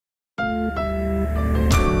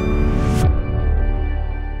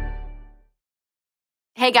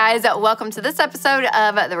Hey guys, welcome to this episode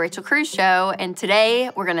of The Rachel Cruze Show. And today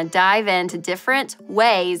we're gonna dive into different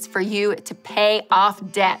ways for you to pay off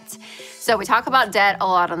debt. So we talk about debt a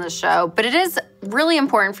lot on the show, but it is really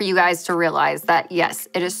important for you guys to realize that yes,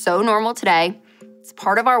 it is so normal today. It's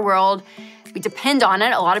part of our world. We depend on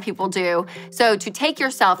it, a lot of people do. So to take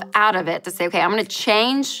yourself out of it, to say, okay, I'm gonna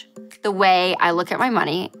change the way I look at my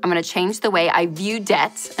money. I'm gonna change the way I view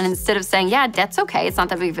debt. And instead of saying, yeah, debt's okay, it's not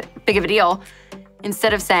that big of a deal,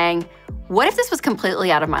 instead of saying, what if this was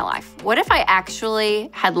completely out of my life? What if I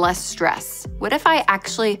actually had less stress? What if I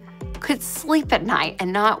actually could sleep at night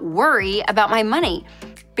and not worry about my money?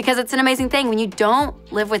 Because it's an amazing thing. When you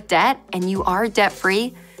don't live with debt and you are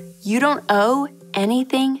debt-free, you don't owe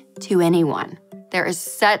anything to anyone. There is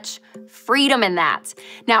such freedom in that.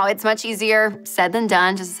 Now, it's much easier said than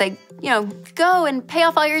done just to say, go and pay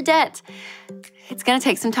off all your debt. It's gonna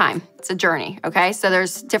take some time. It's a journey, okay? So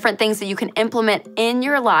there's different things that you can implement in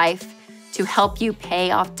your life to help you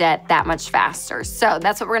pay off debt that much faster. So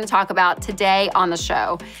that's what we're gonna talk about today on the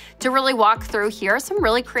show. To really walk through, here are some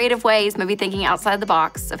really creative ways, maybe thinking outside the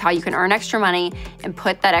box of how you can earn extra money and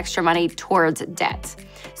put that extra money towards debt.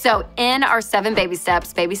 So in our 7 baby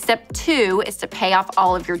steps, baby step 2 is to pay off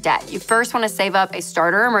all of your debt. You first wanna save up a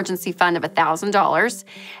starter emergency fund of $1,000,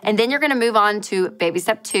 and then you're gonna move on to baby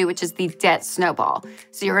step 2, which is the debt snowball.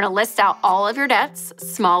 So you're gonna list out all of your debts,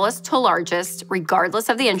 smallest to largest, regardless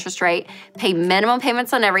of the interest rate, pay minimum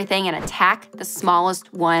payments on everything, and attack the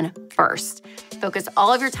smallest one first. Focus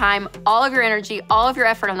all of your time, all of your energy, all of your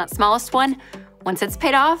effort on that smallest one. Once it's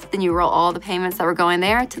paid off, then you roll all the payments that were going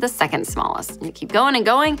there to the second smallest. And you keep going and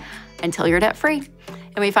going until you're debt-free.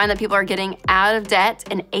 And we find that people are getting out of debt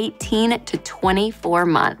in 18 to 24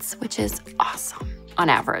 months, which is awesome on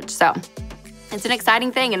average. So it's an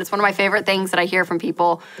exciting thing, and it's one of my favorite things that I hear from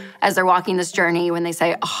people as they're walking this journey when they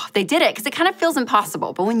say, oh, they did it, because it kind of feels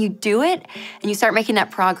impossible. But when you do it and you start making that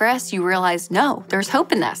progress, you realize, no, there's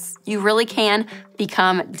hope in this. You really can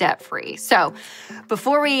become debt-free. So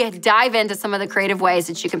before we dive into some of the creative ways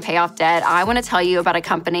that you can pay off debt, I want to tell you about a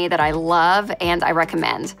company that I love and I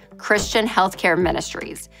recommend, Christian Healthcare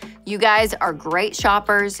Ministries. You guys are great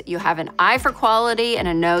shoppers. You have an eye for quality and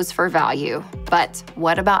a nose for value. But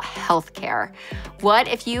what about healthcare? What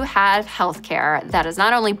if you have healthcare that is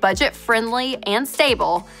not only budget-friendly and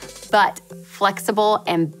stable, but flexible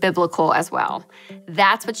and biblical as well?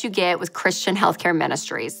 That's what you get with Christian Healthcare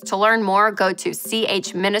Ministries. To learn more, go to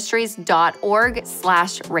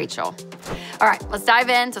chministries.org/Rachel. All right, let's dive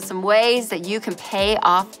into some ways that you can pay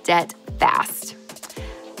off debt fast.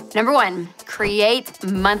 Number 1, create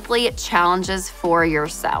monthly challenges for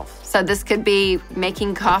yourself. So this could be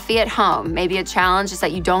making coffee at home. Maybe a challenge is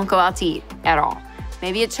that you don't go out to eat at all.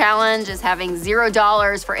 Maybe a challenge is having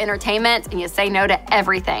 $0 for entertainment and you say no to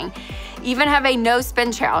everything. Even have a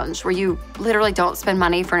no-spend challenge where you literally don't spend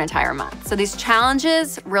money for an entire month. So these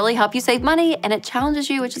challenges really help you save money, and it challenges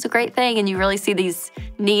you, which is a great thing, and you really see these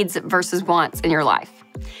needs versus wants in your life.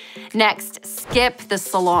 Next, skip the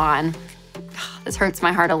salon. This hurts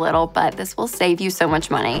my heart a little, but this will save you so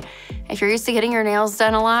much money. If you're used to getting your nails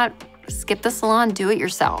done a lot, skip the salon, do it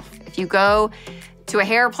yourself. If you go to a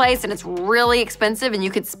hair place and it's really expensive and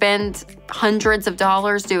you could spend hundreds of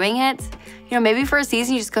dollars doing it, maybe for a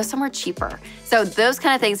season you just go somewhere cheaper. So those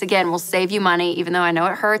kind of things, again, will save you money, even though I know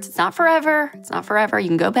it hurts. It's not forever. It's not forever. You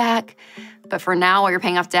can go back. But for now, while you're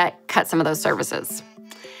paying off debt, cut some of those services.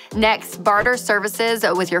 Next, barter services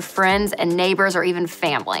with your friends and neighbors or even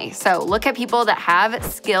family. So look at people that have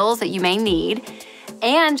skills that you may need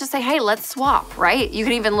and just say, hey, let's swap, right? You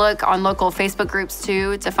can even look on local Facebook groups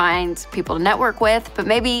too to find people to network with, but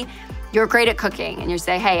maybe you're great at cooking and you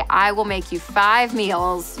say, hey, I will make you 5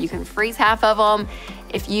 meals. You can freeze half of them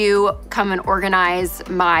if you come and organize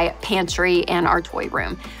my pantry and our toy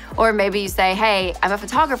room. Or maybe you say, hey, I'm a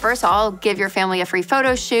photographer, so I'll give your family a free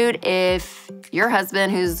photo shoot if your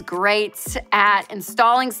husband, who's great at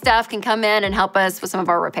installing stuff, can come in and help us with some of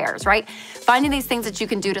our repairs, right? Finding these things that you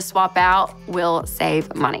can do to swap out will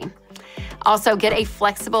save money. Also, get a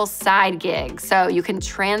flexible side gig. So you can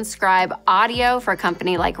transcribe audio for a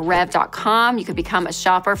company like Rev.com. You could become a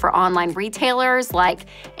shopper for online retailers like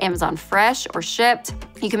Amazon Fresh or Shipped.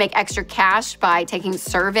 You can make extra cash by taking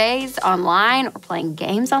surveys online or playing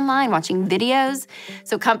games online, watching videos.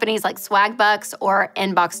 So companies like Swagbucks or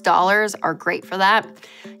Inbox Dollars are great for that.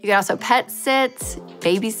 You can also pet sit,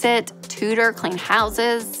 babysit, tutor, clean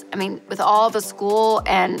houses. I mean, with all the school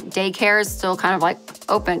and daycares still kind of like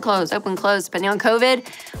open, close, depending on COVID,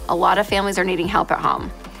 a lot of families are needing help at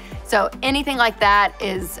home. So anything like that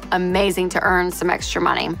is amazing to earn some extra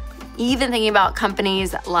money. even thinking about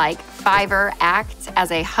companies like Fiverr act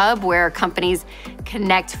as a hub where companies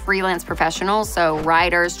connect freelance professionals, so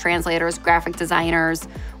writers, translators, graphic designers,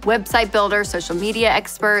 website builders, social media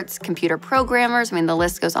experts, computer programmers. I mean, the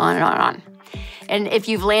list goes on and on and on. And if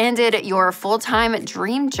you've landed your full-time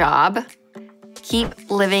dream job, keep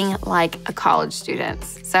living like a college student.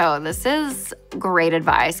 So this is great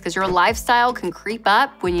advice because your lifestyle can creep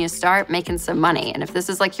up when you start making some money. And if this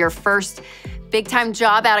is like your first big-time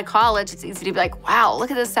job out of college, it's easy to be like, wow, look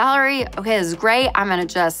at this salary. Okay, this is great. I'm gonna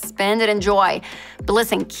just spend and enjoy. But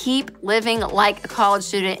listen, keep living like a college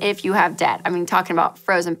student if you have debt. I mean, talking about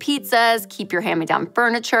frozen pizzas, keep your hand-me-down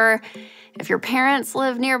furniture. If your parents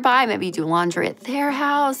live nearby, maybe you do laundry at their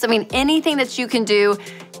house. I mean, anything that you can do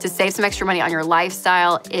to save some extra money on your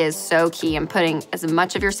lifestyle is so key, and putting as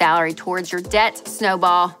much of your salary towards your debt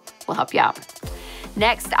snowball will help you out.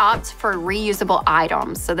 Next, opt for reusable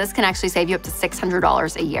items. So this can actually save you up to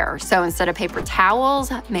 $600 a year. So instead of paper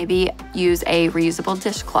towels, maybe use a reusable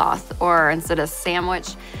dishcloth, or instead of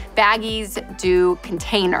sandwich baggies, do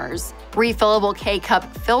containers. Refillable K-cup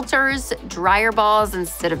filters, dryer balls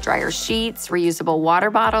instead of dryer sheets, reusable water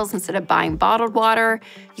bottles instead of buying bottled water.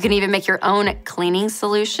 You can even make your own cleaning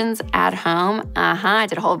solutions at home. I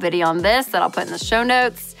did a whole video on this that I'll put in the show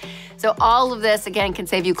notes. So all of this, again, can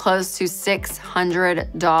save you close to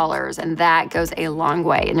 $600, and that goes a long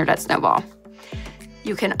way in your debt snowball.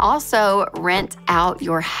 You can also rent out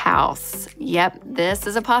your house. Yep, this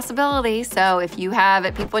is a possibility. So if you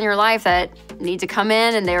have people in your life that need to come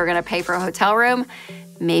in and they're gonna pay for a hotel room,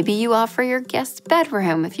 maybe you offer your guest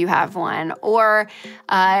bedroom if you have one, or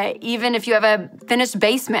even if you have a finished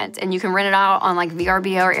basement and you can rent it out on like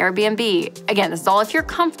VRBO or Airbnb. Again, this is all if you're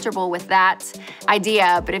comfortable with that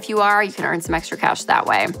idea, but if you are, you can earn some extra cash that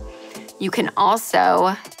way. You can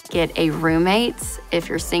also get a roommate if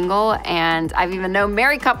you're single, and I've even known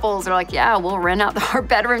married couples that are like, yeah, we'll rent out our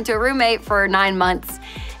bedroom to a roommate for 9 months.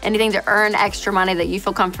 Anything to earn extra money that you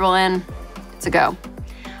feel comfortable in, it's a go.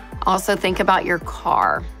 Also think about your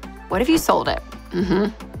car. What if you sold it?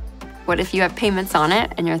 What if you have payments on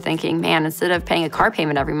it and you're thinking, man, instead of paying a car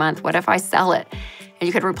payment every month, what if I sell it? And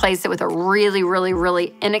you could replace it with a really, really,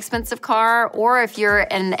 really inexpensive car. Or if you're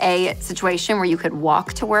in a situation where you could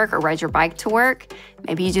walk to work or ride your bike to work,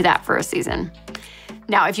 maybe you do that for a season.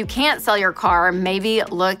 Now, if you can't sell your car, maybe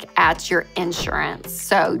look at your insurance.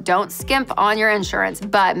 So don't skimp on your insurance,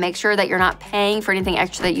 but make sure that you're not paying for anything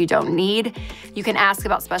extra that you don't need. You can ask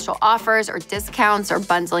about special offers or discounts or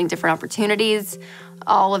bundling different opportunities.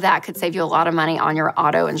 All of that could save you a lot of money on your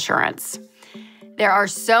auto insurance. There are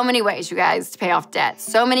so many ways, you guys, to pay off debt.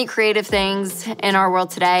 So many creative things in our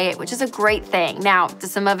world today, which is a great thing. Now,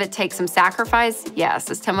 does some of it take some sacrifice? Yes.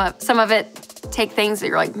 Does some of it take things that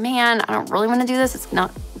you're like, man, I don't really want to do this. It's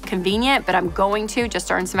not convenient, but I'm going to just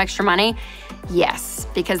to earn some extra money? Yes,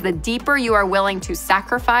 because the deeper you are willing to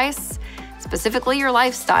sacrifice, specifically your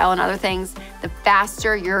lifestyle and other things, the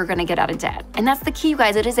faster you're going to get out of debt. And that's the key, you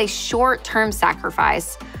guys. It is a short-term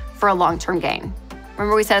sacrifice for a long-term gain.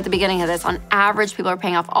 Remember we said at the beginning of this, on average, people are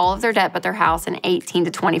paying off all of their debt but their house in 18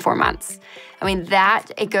 to 24 months. I mean,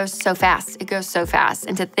 it goes so fast. It goes so fast.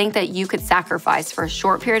 And to think that you could sacrifice for a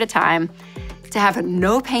short period of time to have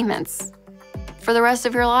no payments for the rest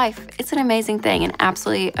of your life, it's an amazing thing, an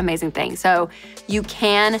absolutely amazing thing. So you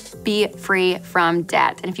can be free from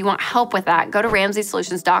debt. And if you want help with that, go to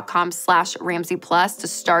RamseySolutions.com/RamseyPlus to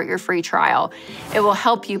start your free trial. It will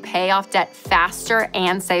help you pay off debt faster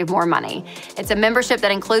and save more money. It's a membership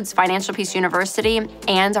that includes Financial Peace University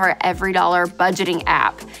and our Every Dollar budgeting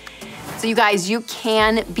app. So you guys, you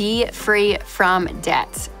can be free from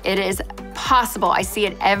debt. It is possible. I see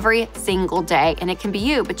it every single day, and it can be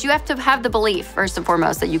you, but you have to have the belief, first and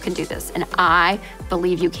foremost, that you can do this. And I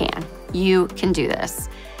believe you can. You can do this.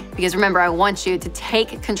 Because remember, I want you to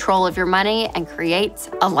take control of your money and create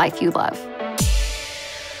a life you love.